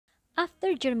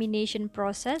After germination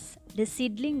process, the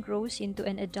seedling grows into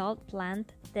an adult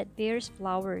plant that bears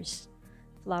flowers.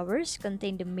 Flowers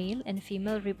contain the male and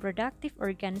female reproductive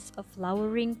organs of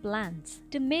flowering plants.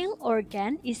 The male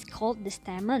organ is called the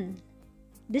stamen.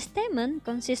 The stamen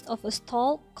consists of a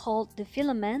stalk called the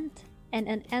filament and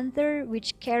an anther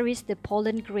which carries the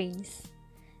pollen grains.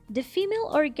 The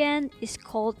female organ is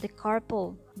called the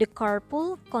carpel. The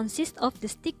carpel consists of the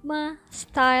stigma,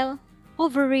 style,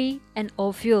 ovary, and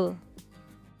ovule.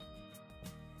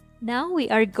 Now we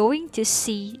are going to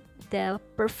see the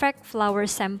perfect flower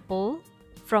sample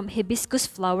from hibiscus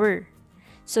flower.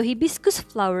 So hibiscus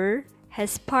flower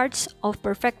has parts of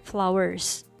perfect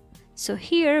flowers. So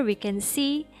here we can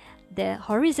see the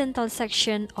horizontal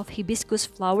section of hibiscus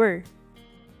flower.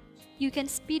 You can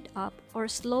speed up or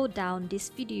slow down this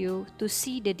video to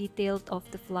see the details of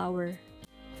the flower.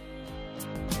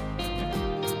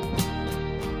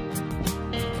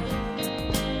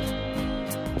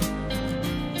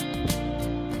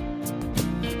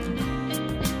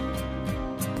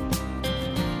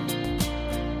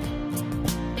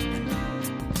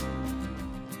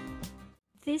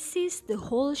 This is the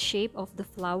whole shape of the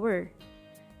flower.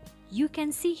 You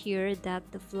can see here that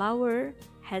the flower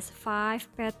has 5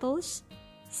 petals,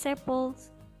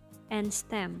 sepals, and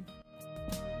stem.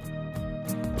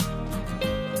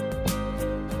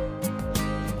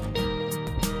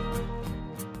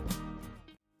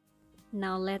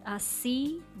 Now let us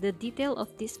see the detail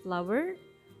of this flower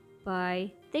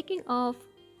by taking off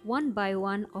one by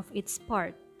one of its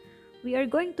part. We are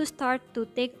going to start to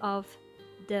take off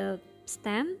the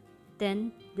stem,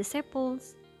 then the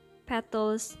sepals,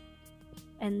 petals,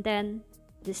 and then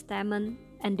the stamen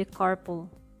and the carpel.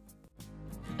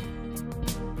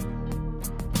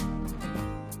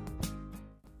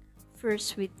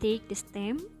 First we take the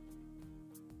stem,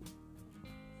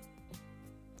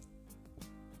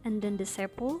 and then the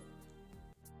sepal,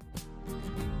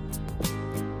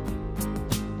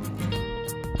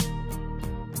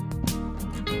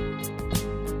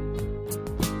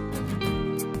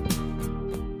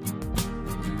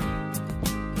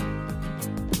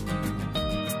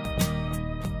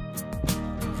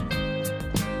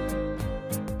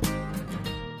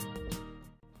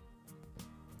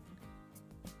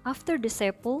 after the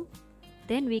sepal,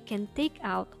 then we can take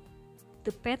out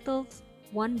the petals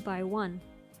one by one.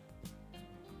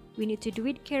 We need to do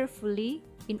it carefully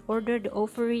in order the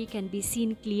ovary can be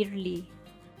seen clearly.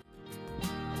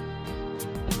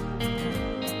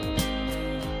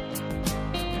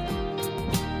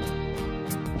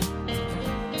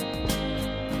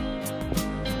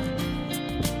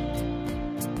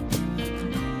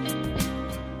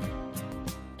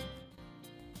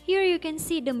 Here you can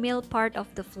see the male part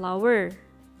of the flower.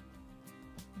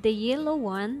 The yellow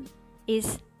one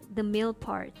is the male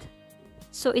part.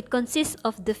 So it consists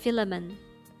of the filament.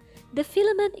 The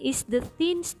filament is the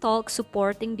thin stalk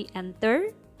supporting the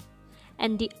anther,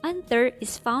 and the anther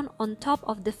is found on top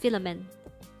of the filament.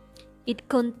 It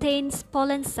contains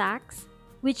pollen sacs,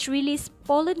 which release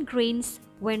pollen grains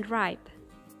when ripe.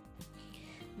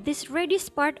 This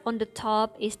reddish part on the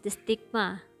top is the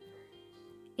stigma.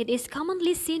 It is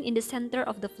commonly seen in the center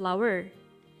of the flower.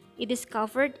 It is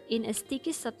covered in a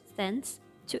sticky substance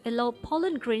to allow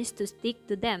pollen grains to stick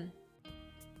to them.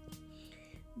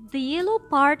 The yellow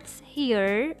parts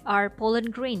here are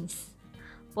pollen grains.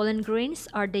 Pollen grains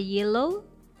are the yellow,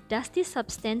 dusty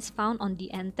substance found on the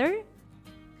anther.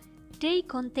 They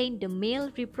contain the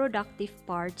male reproductive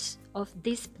parts of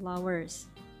these flowers.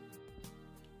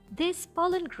 These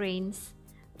pollen grains,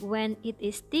 when it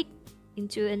is stick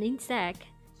into an insect,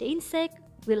 the insect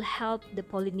will help the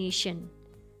pollination,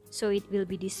 so it will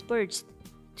be dispersed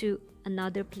to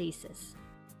another places.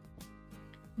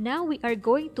 Now we are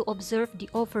going to observe the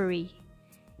ovary.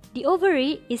 The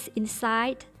ovary is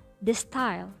inside the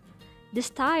style. The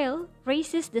style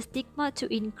raises the stigma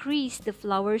to increase the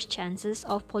flower's chances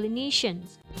of pollination.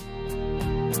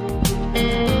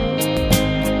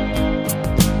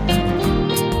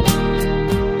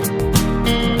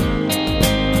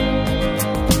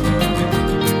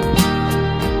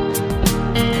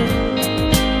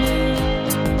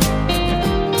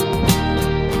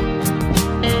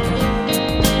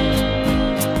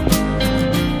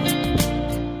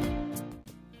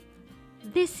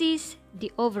 This is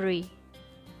the ovary.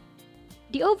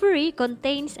 The ovary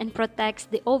contains and protects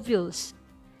the ovules.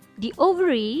 The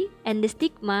ovary and the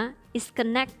stigma is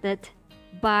connected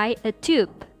by a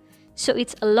tube. So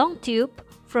it's a long tube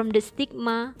from the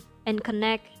stigma and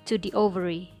connect to the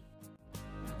ovary.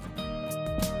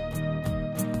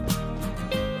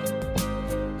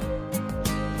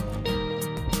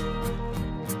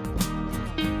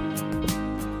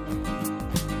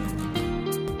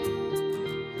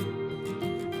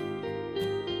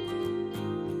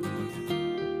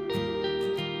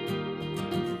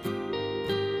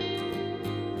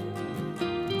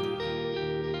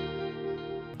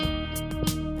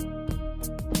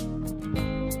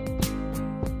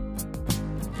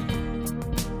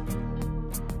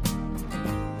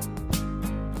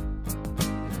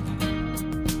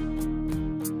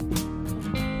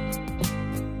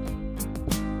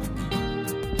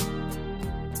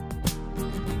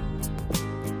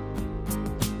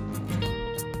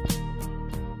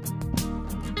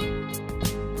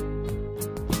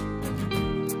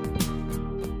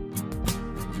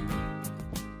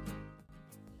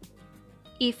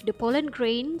 If the pollen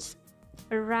grains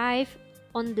arrive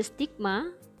on the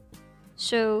stigma,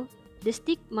 so the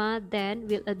stigma then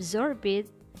will absorb it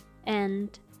and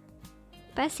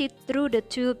pass it through the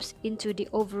tubes into the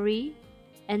ovary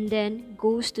and then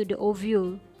goes to the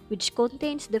ovule, which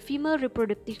contains the female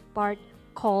reproductive part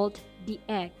called the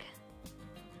egg.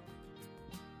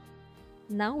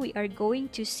 Now we are going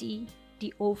to see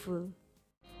the ovule.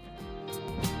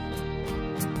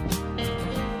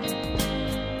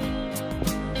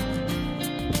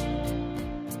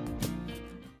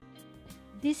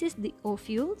 This is the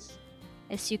ovules.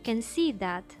 As you can see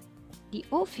that the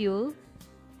ovule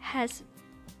has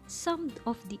some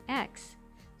of the eggs.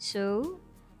 So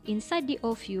inside the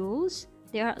ovules,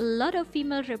 there are a lot of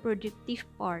female reproductive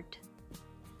part.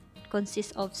 It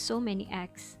consists of so many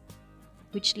eggs,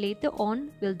 which later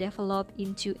on will develop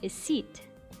into a seed.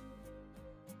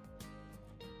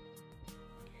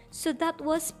 So that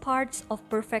was parts of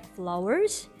perfect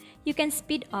flowers. You can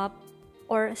speed up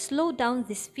or slow down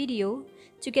this video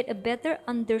to get a better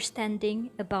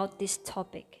understanding about this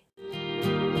topic.